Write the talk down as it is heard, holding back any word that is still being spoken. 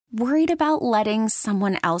Worried about letting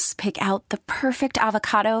someone else pick out the perfect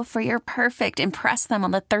avocado for your perfect impress them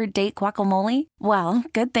on the third date guacamole? Well,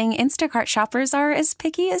 good thing Instacart shoppers are as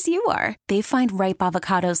picky as you are. They find ripe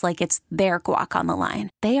avocados like it's their guac on the line.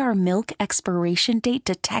 They are milk expiration date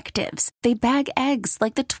detectives. They bag eggs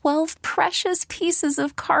like the 12 precious pieces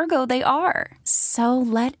of cargo they are. So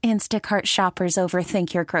let Instacart shoppers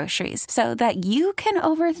overthink your groceries so that you can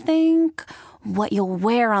overthink what you'll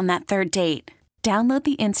wear on that third date. Download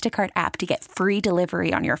the Instacart app to get free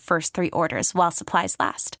delivery on your first 3 orders while supplies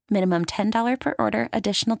last. Minimum $10 per order.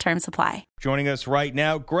 Additional terms apply. Joining us right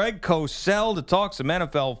now, Greg Cosell to talk some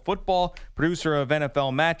NFL football, producer of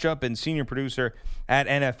NFL Matchup and senior producer at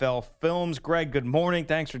NFL Films. Greg, good morning.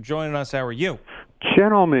 Thanks for joining us. How are you?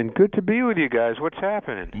 Gentlemen, good to be with you guys. What's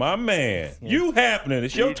happening? My man, you happening.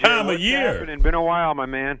 It's your time of year. What's happening? Been a while, my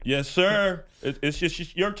man. Yes, sir. It's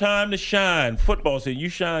just your time to shine. Football season, you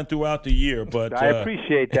shine throughout the year. But I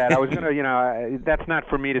appreciate that. I was going to, that's not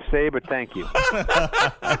for me to say, but thank you.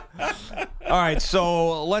 All right,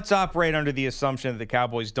 so let's operate under the assumption that the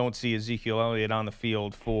Cowboys don't see Ezekiel Elliott on the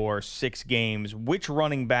field for 6 games. Which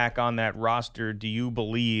running back on that roster do you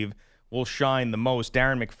believe will shine the most?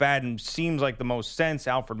 Darren McFadden seems like the most sense.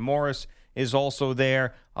 Alfred Morris is also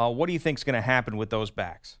there. What do you think is going to happen with those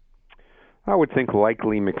backs? I would think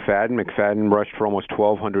likely McFadden. McFadden rushed for almost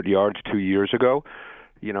 1,200 yards 2 years ago.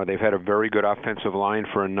 You know, they've had a very good offensive line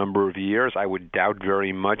for a number of years. I would doubt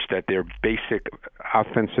very much that their basic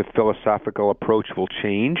offensive philosophical approach will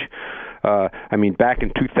change. Back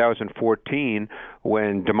in 2014,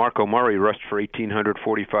 when DeMarco Murray rushed for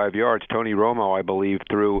 1,845 yards, Tony Romo, I believe,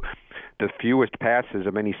 threw the fewest passes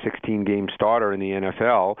of any 16-game starter in the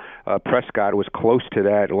NFL. Prescott was close to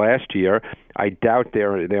that last year. I doubt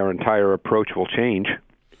their entire approach will change.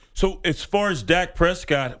 So as far as Dak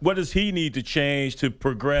Prescott, what does he need to change to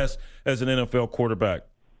progress as an NFL quarterback?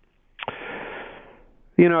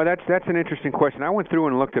 You know, that's an interesting question. I went through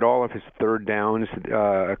and looked at all of his third downs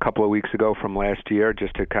a couple of weeks ago from last year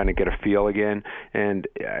just to kind of get a feel again, and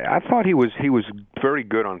I thought he was very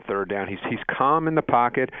good on third down. He's calm in the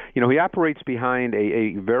pocket. You know, he operates behind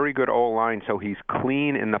a very good O-line, so he's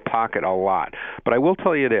clean in the pocket a lot. But I will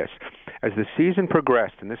tell you this. As the season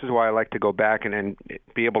progressed, and this is why I like to go back and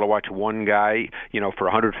be able to watch one guy, for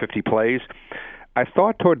 150 plays, I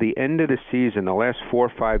thought toward the end of the season, the last 4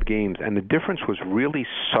 or 5 games, and the difference was really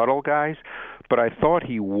subtle, guys, but I thought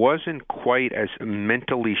he wasn't quite as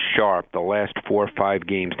mentally sharp the last 4 or 5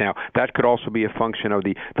 games. Now, that could also be a function of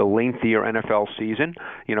the lengthier NFL season.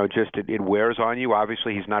 Just it wears on you.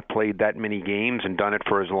 Obviously, he's not played that many games and done it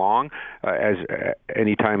for as long as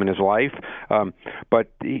any time in his life.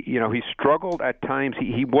 But he struggled at times.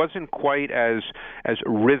 He wasn't quite as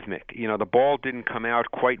rhythmic. The ball didn't come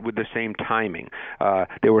out quite with the same timing.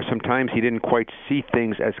 There were some times he didn't quite see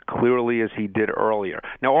things as clearly as he did earlier.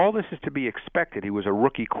 Now, all this is to be expected. He was a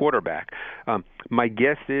rookie quarterback. My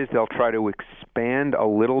guess is they'll try to expand a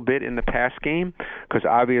little bit in the pass game because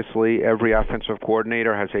obviously every offensive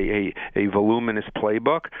coordinator has a voluminous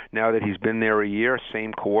playbook. Now that he's been there a year,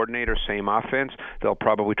 same coordinator, same offense, they'll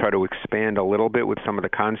probably try to expand a little bit with some of the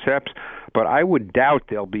concepts. But I would doubt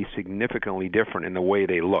they'll be significantly different in the way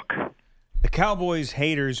they look. The Cowboys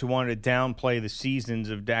haters who wanted to downplay the seasons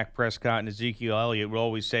of Dak Prescott and Ezekiel Elliott will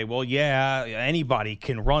always say, well, yeah, anybody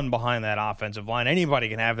can run behind that offensive line. Anybody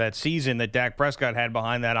can have that season that Dak Prescott had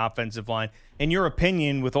behind that offensive line. In your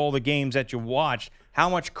opinion, with all the games that you watched, how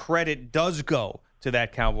much credit does go to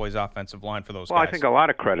that Cowboys offensive line for those guys? Well, I think a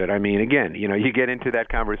lot of credit. I mean, again, you get into that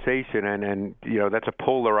conversation, and that's a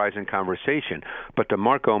polarizing conversation. But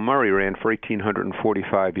DeMarco Murray ran for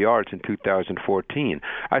 1,845 yards in 2014.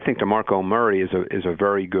 I think DeMarco Murray is a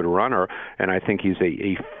very good runner, and I think he's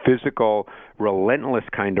a physical, relentless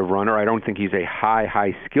kind of runner. I don't think he's a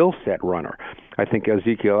high skill set runner. I think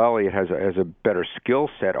Ezekiel Elliott has a better skill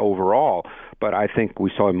set overall, but I think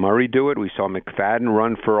we saw Murray do it. We saw McFadden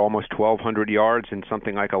run for almost 1,200 yards in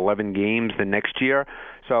something like 11 games the next year.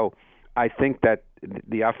 So I think that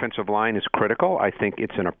the offensive line is critical. I think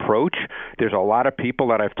it's an approach. There's a lot of people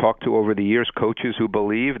that I've talked to over the years, coaches who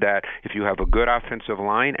believe that if you have a good offensive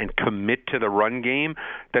line and commit to the run game,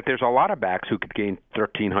 that there's a lot of backs who could gain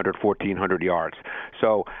 1,300, 1,400 yards.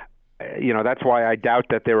 So that's why I doubt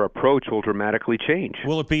that their approach will dramatically change.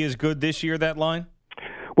 Will it be as good this year, that line?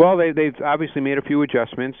 Well, they've obviously made a few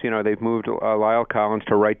adjustments. They've moved Lyle Collins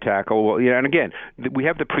to right tackle. Well, and again, we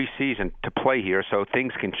have the preseason to play here, so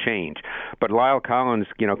things can change. But Lyle Collins,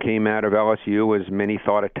 came out of LSU as many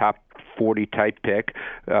thought a top 40-type pick.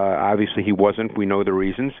 Obviously, he wasn't. We know the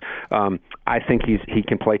reasons. I think he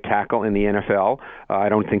can play tackle in the NFL. I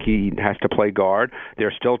don't think he has to play guard.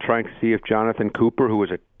 They're still trying to see if Jonathan Cooper, who was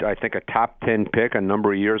I think a top 10 pick a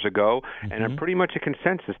number of years ago, and a pretty much a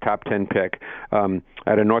consensus top 10 pick out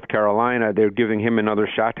of North Carolina, they're giving him another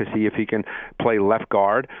shot to see if he can play left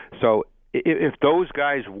guard. So if those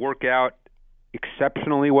guys work out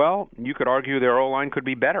exceptionally well, you could argue their O-line could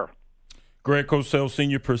be better. Greg Cosell,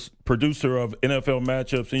 senior producer of NFL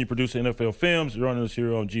Matchups, senior producer of NFL Films, running us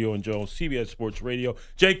here on Gio and Jones, CBS Sports Radio.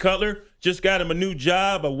 Jay Cutler just got him a new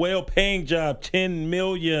job, a well-paying job, $10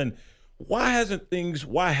 million. Why haven't things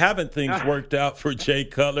worked out for Jay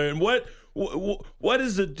Cutler? And what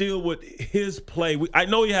is the deal with his play? I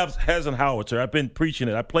know he has a howitzer. I've been preaching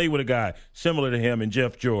it. I played with a guy similar to him and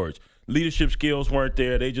Jeff George. Leadership skills weren't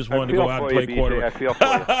there. They just wanted to go out and play quarterback. I feel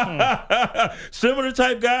for you. Similar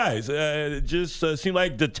type guys. Just seem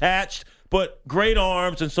like detached, but great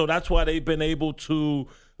arms. And so that's why they've been able to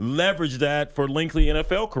leverage that for lengthy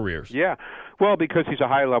NFL careers. Yeah. Well, because he's a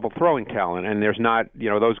high-level throwing talent, and there's not,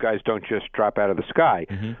 those guys don't just drop out of the sky.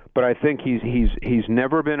 Mm-hmm. But I think he's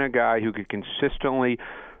never been a guy who could consistently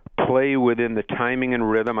play within the timing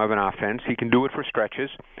and rhythm of an offense. He can do it for stretches.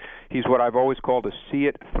 He's what I've always called a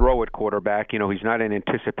see-it, throw-it quarterback. He's not an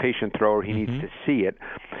anticipation thrower. He needs to see it.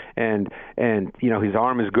 And his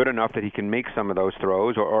arm is good enough that he can make some of those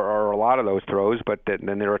throws or a lot of those throws, but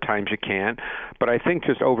then there are times you can't. But I think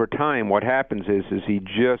just over time what happens is he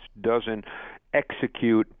just doesn't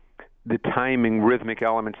execute the timing, rhythmic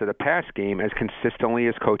elements of the pass game as consistently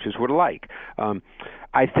as coaches would like.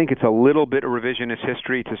 I think it's a little bit of revisionist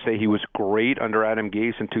history to say he was great under Adam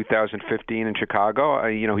Gase in 2015 in Chicago.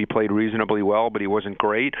 He played reasonably well, but he wasn't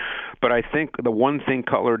great. But I think the one thing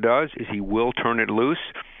Cutler does is he will turn it loose.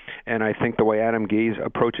 And I think the way Adam Gase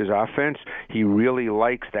approaches offense, he really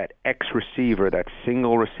likes that X-receiver, that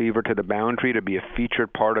single receiver to the boundary to be a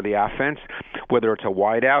featured part of the offense, whether it's a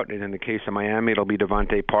wideout, and in the case of Miami, it'll be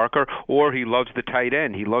Devontae Parker, or he loves the tight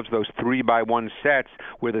end. He loves those 3-by-1 sets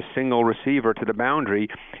where the single receiver to the boundary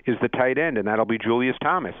is the tight end, and that'll be Julius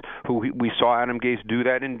Thomas, who we saw Adam Gase do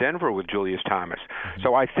that in Denver with Julius Thomas.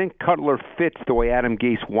 So I think Cutler fits the way Adam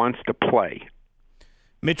Gase wants to play.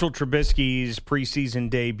 Mitchell Trubisky's preseason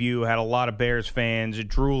debut had a lot of Bears fans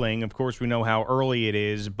drooling. Of course, we know how early it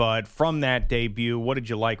is, but from that debut, what did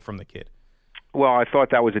you like from the kid? Well, I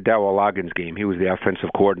thought that was a Dowell Loggins game. He was the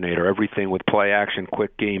offensive coordinator. Everything with play action,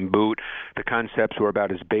 quick game boot. The concepts were about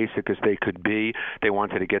as basic as they could be. They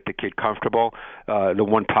wanted to get the kid comfortable. The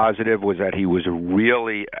one positive was that he was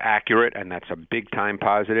really accurate, and that's a big-time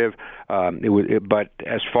positive. But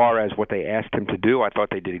as far as what they asked him to do, I thought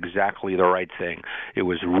they did exactly the right thing. It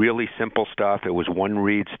was really simple stuff. It was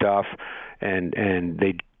one-read stuff, and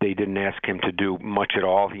they didn't ask him to do much at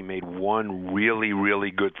all. He made one really,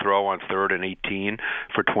 really good throw on 3rd and 18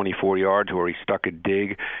 for 24 yards where he stuck a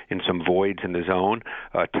dig in some voids in the zone.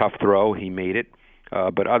 Tough throw. He made it.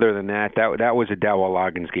 But other than that was a Dowell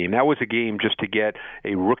Loggins game. That was a game just to get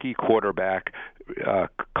a rookie quarterback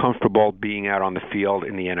comfortable being out on the field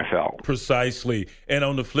in the NFL. Precisely. And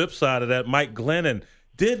on the flip side of that, Mike Glennon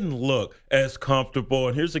didn't look as comfortable.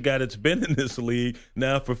 And here's a guy that's been in this league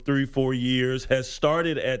now for 3-4 years, has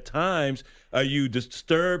started at times. Are you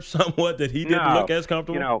disturbed somewhat that he didn't look as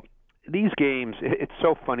comfortable? These games, it's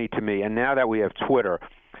so funny to me. And now that we have Twitter,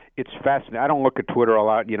 it's fascinating. I don't look at Twitter a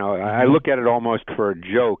lot. I look at it almost for a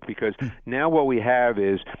joke because now what we have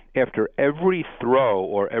is after every throw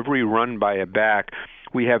or every run by a back,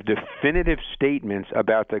 we have definitive statements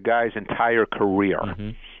about the guy's entire career. Mm-hmm.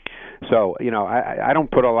 So, I don't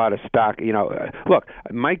put a lot of stock. Look,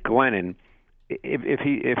 Mike Glennon,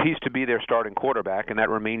 if he's to be their starting quarterback, and that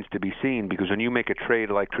remains to be seen, because when you make a trade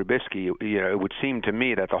like Trubisky, it would seem to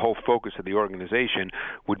me that the whole focus of the organization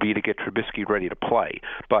would be to get Trubisky ready to play.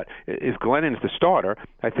 But if Glennon's the starter,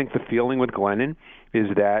 I think the feeling with Glennon is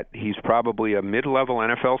that he's probably a mid-level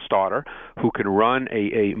NFL starter who can run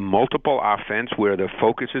a multiple offense where the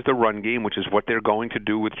focus is the run game, which is what they're going to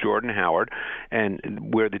do with Jordan Howard, and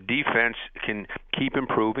where the defense can keep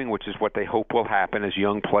improving, which is what they hope will happen as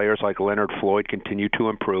young players like Leonard Floyd continue to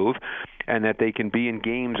improve, and that they can be in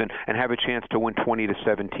games and have a chance to win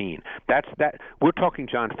 20-17. That's that. We're talking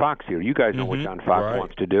John Fox here. You guys know what John Fox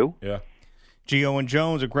wants to do. Yeah. Gio and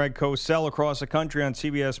Jones, a Greg Cosell across the country on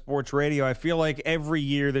CBS Sports Radio. I feel like every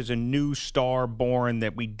year there's a new star born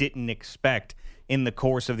that we didn't expect in the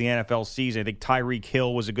course of the NFL season. I think Tyreek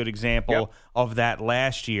Hill was a good example of that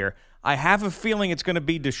last year. I have a feeling it's going to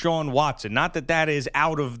be Deshaun Watson. Not that is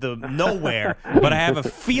out of the nowhere, but I have a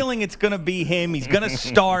feeling it's going to be him. He's going to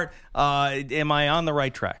start. Am I on the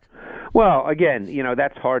right track? Well, again,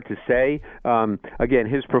 that's hard to say. Again,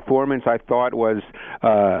 his performance I thought was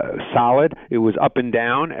solid. It was up and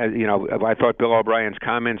down. I thought Bill O'Brien's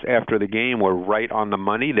comments after the game were right on the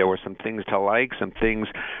money. There were some things to like, some things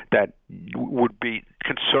that would be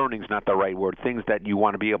concerning is not the right word, things that you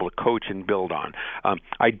want to be able to coach and build on.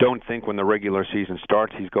 I don't think when the regular season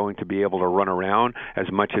starts he's going to be able to run around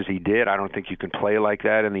as much as he did. I don't think you can play like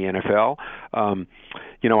that in the NFL.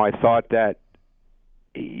 I thought that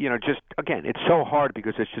just again, it's so hard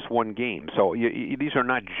because it's just one game. So these are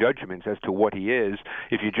not judgments as to what he is.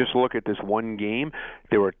 If you just look at this one game,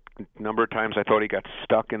 there were a number of times I thought he got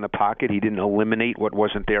stuck in the pocket. He didn't eliminate what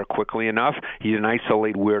wasn't there quickly enough. He didn't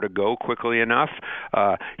isolate where to go quickly enough.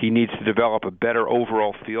 He needs to develop a better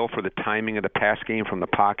overall feel for the timing of the pass game from the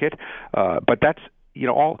pocket. But that's,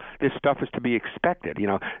 all this stuff is to be expected.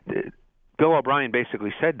 Bill O'Brien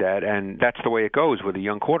basically said that, and that's the way it goes with a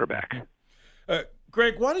young quarterback.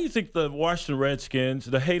 Greg, why do you think the Washington Redskins,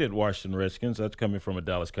 the hated Washington Redskins, that's coming from a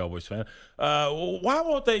Dallas Cowboys fan, why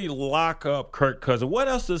won't they lock up Kirk Cousins? What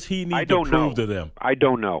else does he need to prove to them? I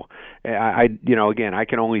don't know. Again, I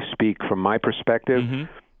can only speak from my perspective. Mm-hmm.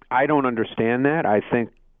 I don't understand that. I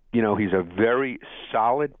think, he's a very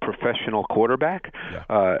solid professional quarterback.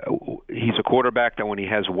 Yeah. He's a quarterback that when he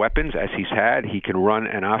has weapons, as he's had, he can run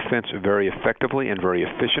an offense very effectively and very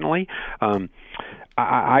efficiently.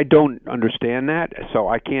 I don't understand that, so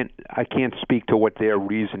I can't speak to what their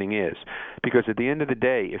reasoning is. Because at the end of the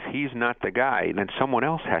day, if he's not the guy, then someone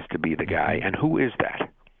else has to be the guy, and who is that?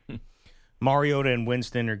 Mariota and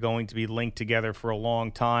Winston are going to be linked together for a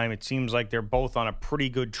long time. It seems like they're both on a pretty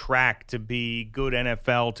good track to be good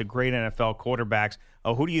NFL to great NFL quarterbacks.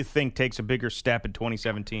 Who do you think takes a bigger step in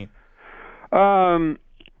 2017?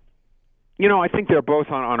 I think they're both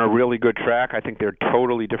on a really good track. I think they're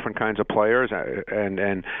totally different kinds of players,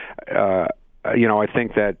 and I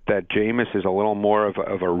think that Jameis is a little more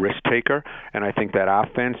of a risk taker, and I think that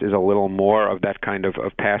offense is a little more of that kind of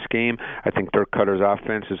pass game. I think Dirk Cutter's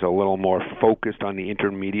offense is a little more focused on the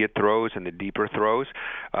intermediate throws and the deeper throws.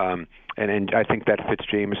 And I think that fits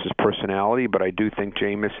Jameis's personality, but I do think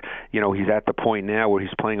Jameis, he's at the point now where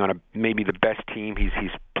he's playing on maybe the best team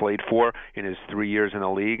he's played for in his 3 years in the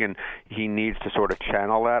league, and he needs to sort of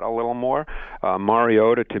channel that a little more.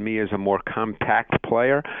 Mariota, to me, is a more compact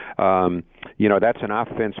player. That's an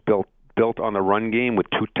offense built on the run game with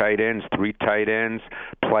 2 tight ends, 3 tight ends,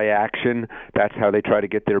 play action. That's how they try to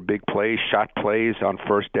get their big plays, shot plays on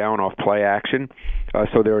first down off play action.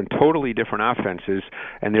 So they're in totally different offenses,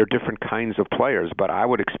 and they're different kinds of players. But I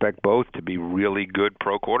would expect both to be really good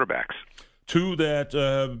pro quarterbacks. 2 that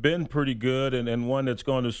have been pretty good, and one that's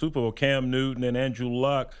gone to the Super Bowl, Cam Newton and Andrew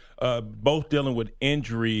Luck, both dealing with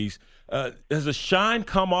injuries. Has the shine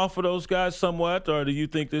come off of those guys somewhat, or do you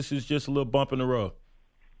think this is just a little bump in the road?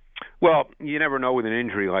 Well, you never know with an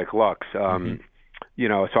injury like Luck's. So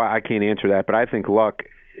I can't answer that. But I think Luck's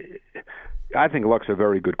a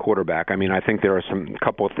very good quarterback. I mean, I think there are a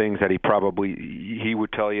couple of things that he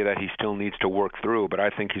would tell you that he still needs to work through, but I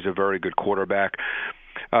think he's a very good quarterback.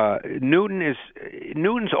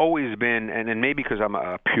 Newton's always been, and maybe because I'm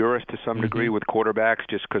a purist to some degree with quarterbacks,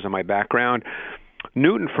 just because of my background,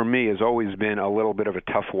 Newton for me has always been a little bit of a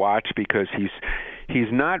tough watch because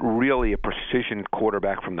he's not really a precision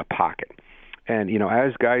quarterback from the pocket. And,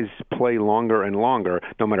 as guys play longer and longer,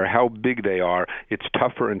 no matter how big they are, it's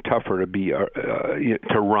tougher and tougher to be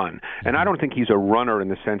to run. And I don't think he's a runner in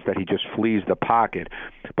the sense that he just flees the pocket,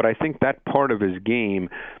 but I think that part of his game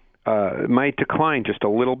might decline just a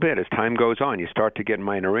little bit as time goes on. You start to get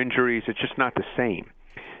minor injuries. It's just not the same.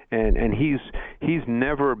 And he's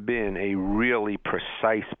never been a really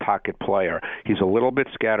precise pocket player. He's a little bit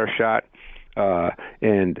scattershot,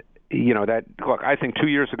 and I think 2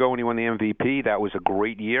 years ago when he won the MVP, that was a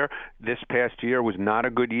great year. This past year was not a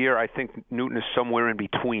good year. I think Newton is somewhere in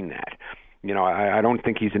between that. I don't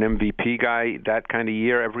think he's an MVP guy that kind of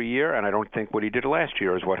year every year, and I don't think what he did last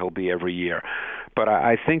year is what he'll be every year. But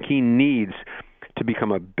I think he needs to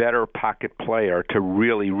become a better pocket player to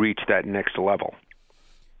really reach that next level.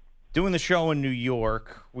 Doing the show in New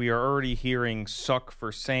York, we are already hearing "suck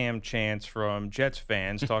for Sam" chants from Jets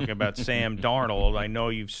fans talking about Sam Darnold. I know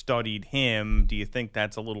you've studied him. Do you think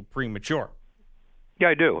that's a little premature? Yeah,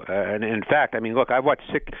 I do. And in fact, look, I've watched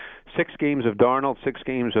six games of Darnold, 6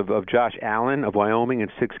 games of Josh Allen of Wyoming, and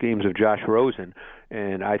 6 games of Josh Rosen.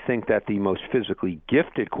 And I think that the most physically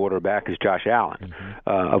gifted quarterback is Josh Allen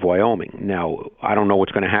of Wyoming. Now, I don't know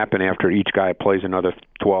what's going to happen after each guy plays another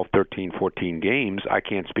 12, 13, 14 games. I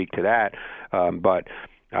can't speak to that. But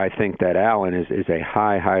I think that Allen is a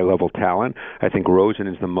high-level talent. I think Rosen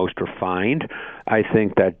is the most refined. I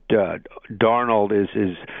think that Darnold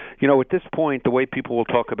is at this point, the way people will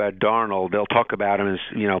talk about Darnold, they'll talk about him as,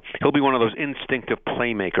 he'll be one of those instinctive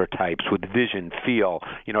playmaker types with vision, feel,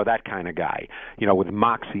 that kind of guy, with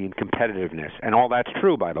moxie and competitiveness. And all that's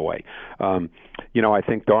true, by the way. I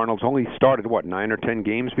think Darnold's only started, 9 or 10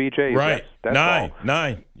 games, BJ? Right. That's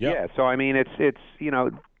Nine. Yep. Yeah, so, I mean, it's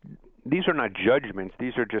these are not judgments.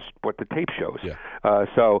 These are just what the tape shows. Yeah.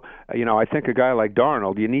 I think a guy like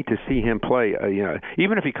Darnold, you need to see him play.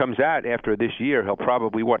 Even if he comes out after this year, he'll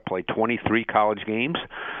probably play 23 college games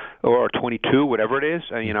or 22, whatever it is.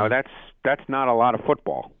 That's not a lot of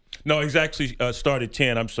football. No, he's actually started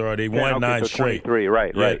 10. I'm sorry. They won 9 straight. 23,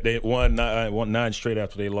 right. They won 9 straight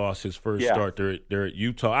after they lost his first start there at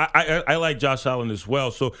Utah. I like Josh Allen as well.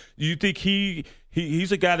 So you think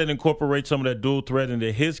he's a guy that incorporates some of that dual threat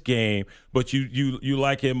into his game, but you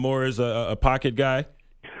like him more as a pocket guy?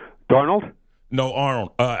 Darnold? No,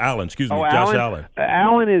 Allen. Excuse me, Josh Allen.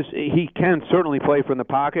 Allen he can certainly play from the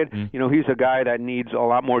pocket. He's a guy that needs a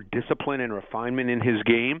lot more discipline and refinement in his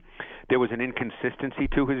game. There was an inconsistency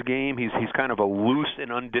to his game. He's kind of a loose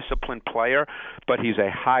and undisciplined player, but he's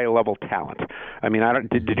a high-level talent. I mean,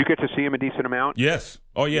 did you get to see him a decent amount? Yes.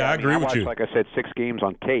 Oh, yeah, I agree with you. Like I said, 6 games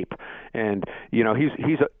on tape, and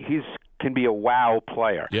he's can be a wow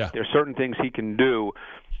player. Yeah. There's certain things he can do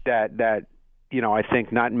that I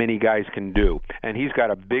think not many guys can do, and he's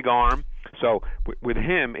got a big arm. So with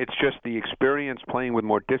him, it's just the experience playing with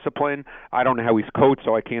more discipline. I don't know how he's coached,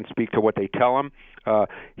 so I can't speak to what they tell him.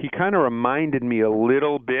 He kind of reminded me a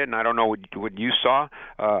little bit, and I don't know what you saw,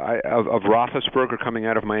 of Roethlisberger coming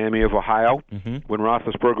out of Miami of Ohio, when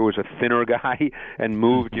Roethlisberger was a thinner guy and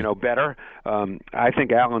moved, better. I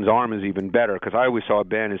think Allen's arm is even better because I always saw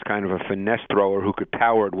Ben as kind of a finesse thrower who could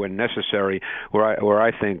power it when necessary, where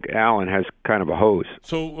I think Allen has kind of a hose.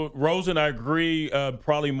 So, Rosen, I agree,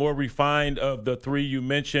 probably more refined of the 3 you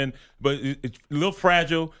mentioned, but it's a little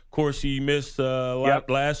fragile. Of course, he missed a lot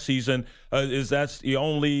last season. Is that the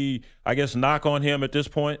only, I guess, knock on him at this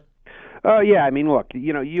point? Yeah, I mean, look,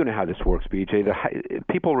 you know how this works, BJ.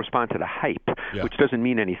 People respond to the hype, which doesn't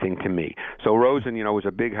mean anything to me. So Rosen, was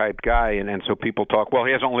a big hype guy, and so people talk, well,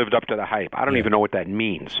 he hasn't lived up to the hype. I don't even know what that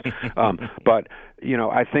means. But,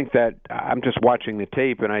 I think that I'm just watching the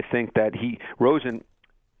tape, and I think that Rosen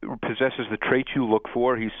possesses the traits you look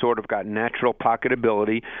for. He's sort of got natural pocket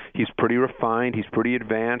ability. He's pretty refined. He's pretty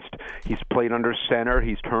advanced. He's played under center.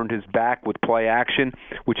 He's turned his back with play action,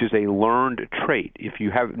 which is a learned trait. If you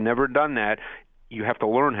have never done that, you have to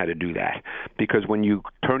learn how to do that, because when you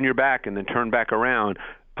turn your back and then turn back around,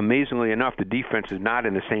 amazingly enough, the defense is not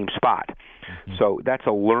in the same spot. So that's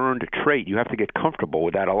a learned trait. You have to get comfortable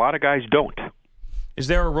with that. A lot of guys don't. Is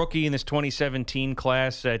there a rookie in this 2017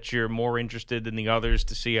 class that you're more interested than the others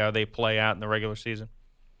to see how they play out in the regular season?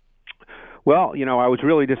 Well, I was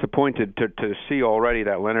really disappointed to see already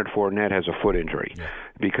that Leonard Fournette has a foot injury,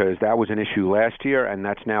 because that was an issue last year, and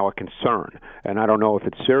that's now a concern. And I don't know if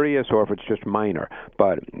it's serious or if it's just minor.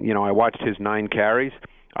 But, I watched his 9 carries.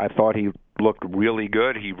 I thought he looked really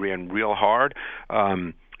good. He ran real hard.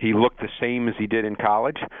 He looked the same as he did in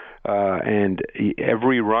college, and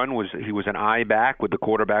every run he was an eye back with the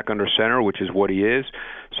quarterback under center, which is what he is.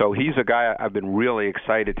 So he's a guy I've been really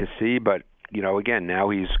excited to see, but again, now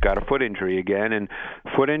he's got a foot injury again, and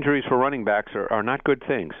foot injuries for running backs are not good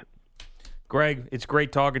things. Greg, it's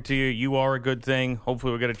great talking to you. You are a good thing. Hopefully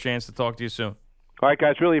we'll get a chance to talk to you soon. All right,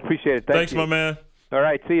 guys, really appreciate it. Thanks, my man. All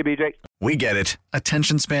right, see you, BJ. We get it.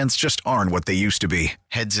 Attention spans just aren't what they used to be.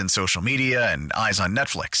 Heads in social media and eyes on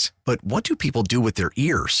Netflix. But what do people do with their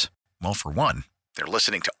ears? Well, for one, they're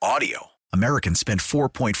listening to audio. Americans spend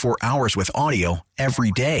 4.4 hours with audio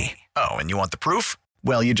every day. Oh, and you want the proof?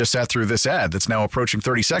 Well, you just sat through this ad that's now approaching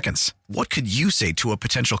 30 seconds. What could you say to a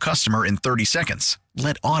potential customer in 30 seconds?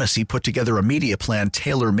 Let Odyssey put together a media plan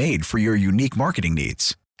tailor-made for your unique marketing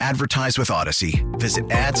needs. Advertise with Odyssey. Visit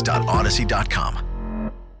ads.odyssey.com.